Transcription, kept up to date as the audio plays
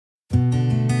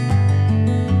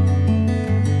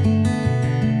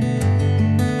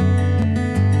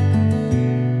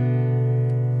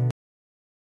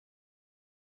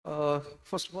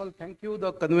First of all, thank you,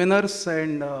 the conveners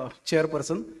and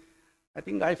chairperson. I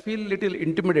think I feel little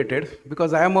intimidated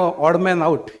because I am a odd man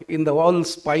out in the whole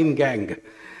spine gang.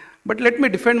 But let me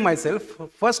defend myself.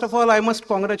 First of all, I must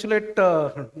congratulate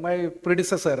my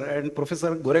predecessor and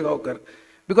Professor Goregaonkar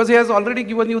because he has already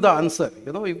given you the answer.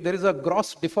 You know, if there is a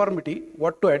gross deformity,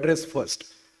 what to address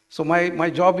first. So my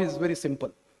job is very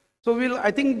simple. So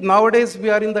I think nowadays we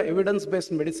are in the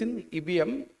evidence-based medicine,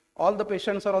 EBM. All the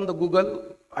patients are on the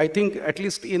Google. I think at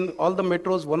least in all the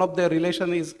metros, one of their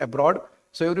relation is abroad.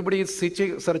 So everybody is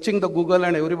searching the Google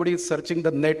and everybody is searching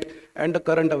the net and the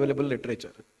current available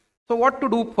literature. So what to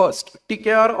do first?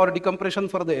 TKR or decompression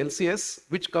for the LCS,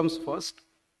 which comes first?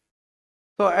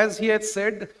 So as he had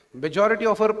said, majority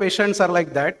of our patients are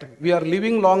like that. We are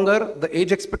living longer, the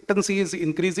age expectancy is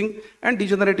increasing and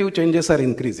degenerative changes are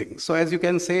increasing. So as you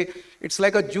can say, it's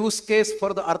like a juice case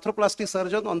for the arthroplasty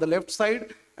surgeon on the left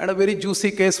side and a very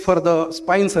juicy case for the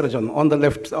spine surgeon on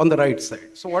the right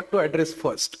side. So what to address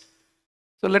first?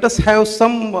 So let us have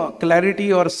some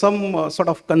clarity or some sort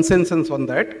of consensus on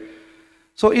that.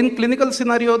 So in clinical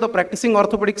scenario, the practicing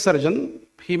orthopedic surgeon,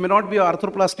 he may not be an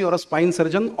arthroplasty or a spine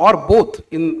surgeon or both.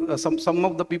 In some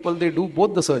of the people, they do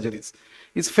both the surgeries.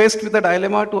 Is faced with a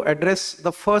dilemma to address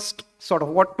the first sort of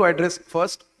what to address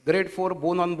first, grade 4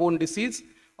 bone-on-bone disease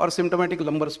or symptomatic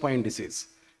lumbar spine disease.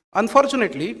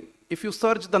 Unfortunately, if you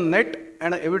search the net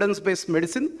and evidence-based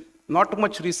medicine, not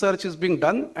much research is being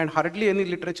done and hardly any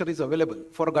literature is available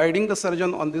for guiding the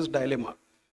surgeon on this dilemma.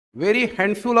 Very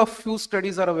handful of few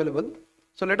studies are available.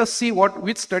 So let us see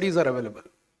which studies are available.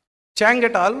 Chang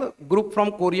et al., group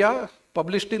from Korea,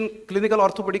 published in Clinical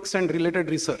Orthopedics and Related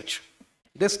Research.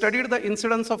 They studied the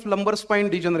incidence of lumbar spine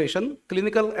degeneration,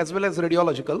 clinical as well as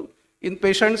radiological, in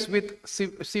patients with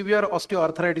severe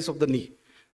osteoarthritis of the knee.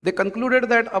 They concluded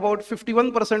that about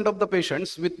 51% of the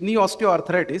patients with knee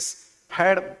osteoarthritis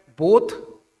had both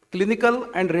clinical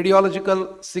and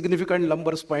radiological significant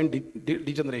lumbar spine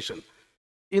degeneration.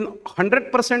 In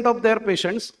 100% of their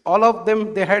patients, all of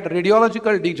them, they had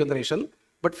radiological degeneration,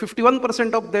 but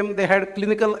 51% of them, they had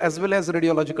clinical as well as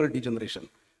radiological degeneration.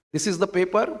 This is the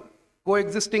paper,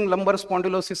 Coexisting Lumbar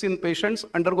Spondylosis in Patients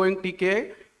Undergoing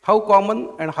TKA, How Common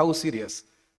and How Serious.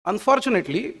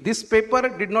 Unfortunately, this paper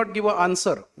did not give an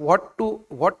answer what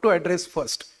to address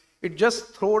first. It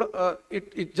just throwed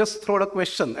a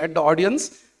question at the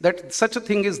audience that such a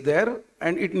thing is there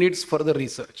and it needs further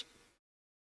research.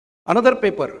 Another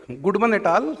paper, Goodman et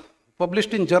al.,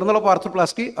 published in Journal of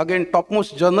Arthroplasty, again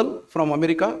topmost journal from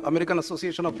America, American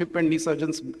Association of Hip and Knee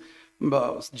Surgeons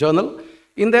journal,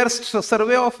 in their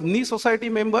survey of knee society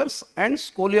members and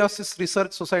scoliosis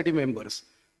research society members.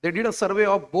 They did a survey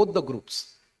of both the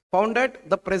groups, found that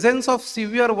the presence of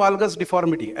severe valgus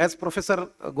deformity, as Professor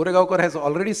Goregaonkar has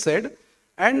already said,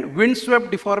 and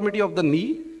windswept deformity of the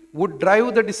knee would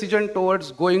drive the decision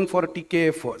towards going for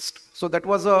TKA first. So that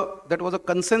was a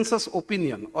consensus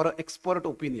opinion or an expert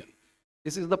opinion.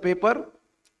 This is the paper,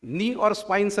 Knee or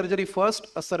Spine Surgery First,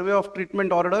 a survey of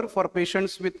treatment order for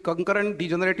patients with concurrent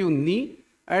degenerative knee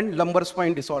and lumbar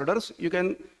spine disorders. You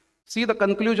can see the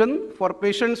conclusion for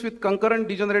patients with concurrent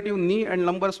degenerative knee and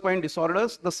lumbar spine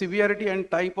disorders, the severity and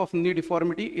type of knee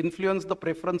deformity influence the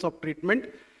preference of treatment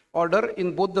order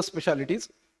in both the specialties,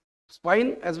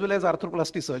 spine as well as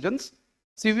arthroplasty surgeons.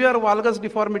 Severe valgus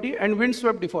deformity and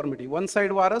windswept deformity, one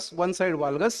side varus, one side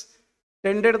valgus,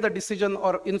 tended the decision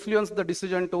or influenced the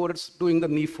decision towards doing the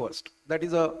knee first. That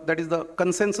is the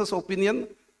consensus opinion,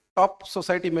 top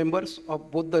society members of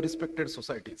both the respected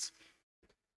societies.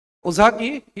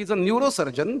 Ozaki, he's a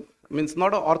neurosurgeon, means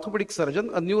not an orthopedic surgeon,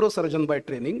 a neurosurgeon by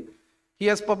training. He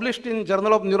has published in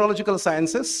Journal of Neurological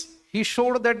Sciences. He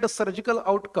showed that the surgical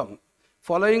outcome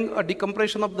following a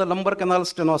decompression of the lumbar canal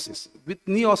stenosis with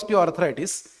knee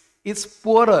osteoarthritis is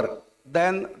poorer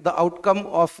than the outcome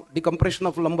of decompression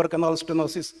of lumbar canal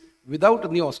stenosis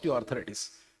without knee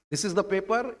osteoarthritis. This is the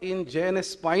paper in JNS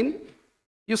Spine.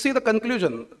 You see the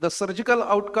conclusion. The surgical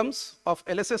outcomes of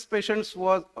LSS patients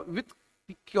with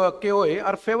KOA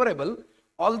are favorable,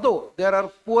 although they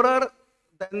are poorer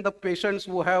than the patients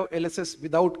who have LSS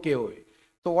without KOA.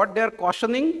 So what they are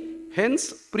cautioning,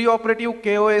 hence preoperative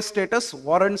KOA status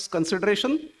warrants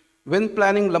consideration when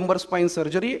planning lumbar spine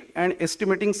surgery and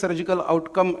estimating surgical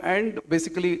outcome and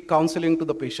basically counseling to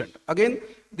the patient. Again,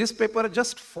 this paper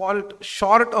just falls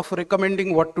short of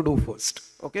recommending what to do first.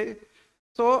 Okay.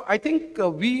 So I think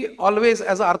we always,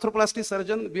 as an arthroplasty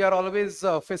surgeon, we are always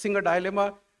facing a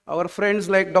dilemma. Our friends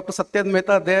like Dr. Satyad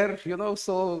Mehta there, you know,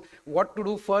 so what to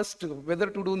do first, whether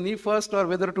to do knee first or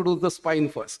whether to do the spine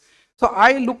first. So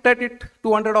I looked at it,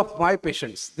 200 of my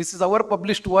patients. This is our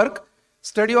published work.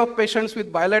 study of patients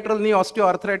with bilateral knee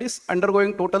osteoarthritis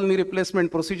undergoing total knee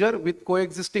replacement procedure with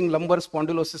coexisting lumbar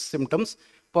spondylosis symptoms,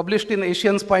 published in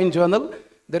Asian Spine Journal.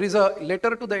 There is a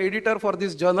letter to the editor for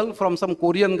this journal from some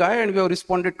Korean guy, and we have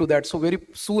responded to that. So very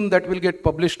soon that will get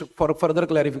published for further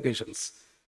clarifications.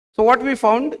 So what we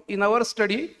found in our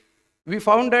study, we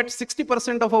found that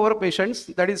 60% of our patients,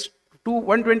 that is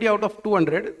 120 out of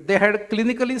 200, they had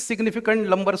clinically significant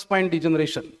lumbar spine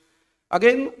degeneration.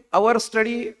 Again, our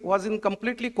study was in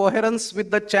completely coherence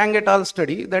with the Chang et al.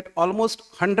 Study that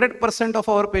almost 100% of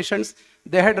our patients,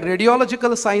 they had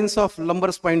radiological signs of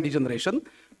lumbar spine degeneration,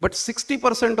 but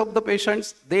 60% of the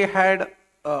patients, they had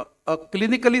a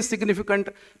clinically significant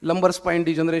lumbar spine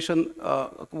degeneration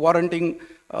warranting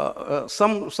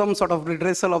some sort of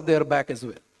redressal of their back as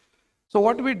well. So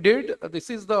what we did, this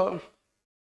is the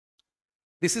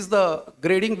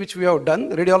grading which we have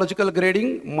done, radiological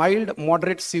grading, mild,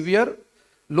 moderate, severe.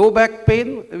 Low back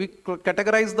pain, we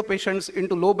categorize the patients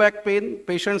into low back pain,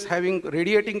 patients having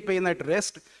radiating pain at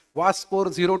rest, VAS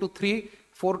score 0 to 3,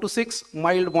 4 to 6,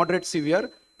 mild, moderate, severe,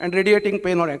 and radiating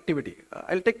pain on activity.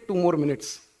 I'll take 2 more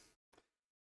minutes.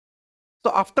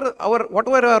 So what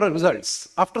were our results?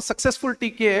 After successful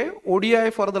TKA,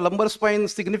 ODI for the lumbar spine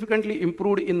significantly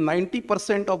improved in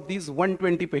 90% of these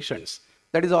 120 patients.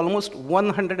 That is almost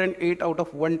 108 out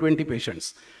of 120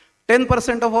 patients.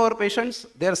 10% of our patients,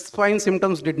 their spine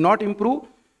symptoms did not improve.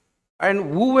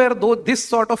 And who were this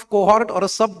sort of cohort or a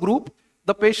subgroup?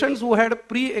 The patients who had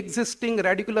pre-existing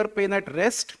radicular pain at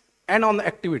rest and on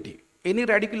activity. Any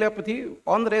radiculopathy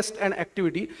on rest and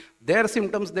activity, their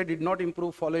symptoms, they did not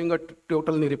improve following a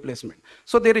total knee replacement.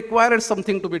 So they required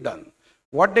something to be done.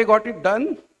 What they got it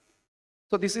done?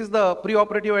 So this is the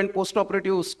preoperative and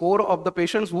postoperative score of the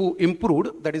patients who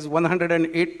improved, that is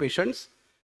 108 patients.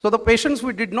 So the patients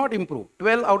who did not improve,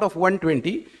 12 out of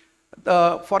 120.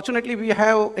 Fortunately, we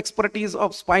have expertise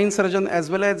of spine surgeon as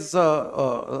well as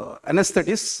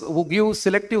anesthetists who give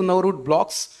selective nerve root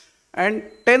blocks. And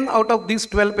 10 out of these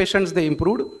 12 patients, they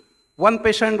improved. One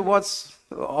patient was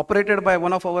operated by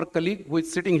one of our colleagues who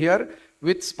is sitting here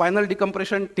with spinal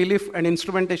decompression, TLIF and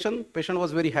instrumentation. Patient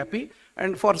was very happy.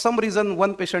 And for some reason,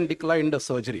 one patient declined the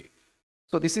surgery.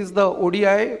 So this is the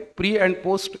ODI, pre and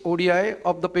post ODI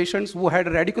of the patients who had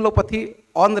radiculopathy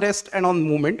on rest and on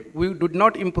movement. We did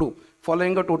not improve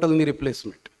following a total knee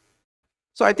replacement.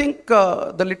 So I think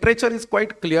the literature is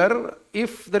quite clear.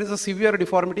 If there is a severe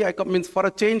deformity, means for a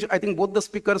change, I think both the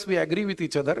speakers, we agree with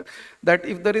each other that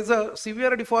if there is a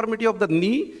severe deformity of the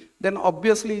knee, then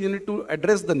obviously you need to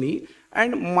address the knee.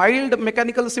 And mild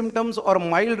mechanical symptoms or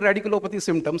mild radiculopathy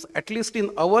symptoms, at least in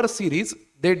our series,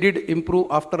 they did improve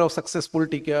after a successful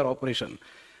TKR operation.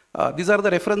 These are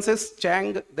the references,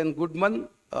 Chang, then Goodman,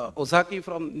 Ozaki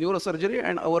from neurosurgery,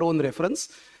 and our own reference.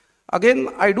 Again,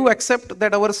 I do accept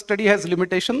that our study has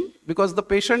limitation because the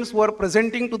patients who are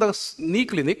presenting to the knee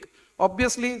clinic,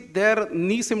 obviously their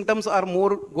knee symptoms are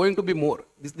going to be more.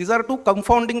 These are two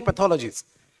confounding pathologies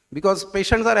because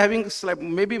patients are having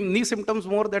maybe knee symptoms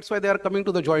more, that's why they are coming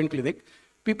to the joint clinic.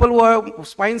 People who have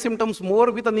spine symptoms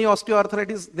more with a knee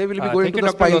osteoarthritis, they will be going to the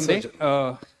spine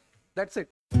surgeon. That's it.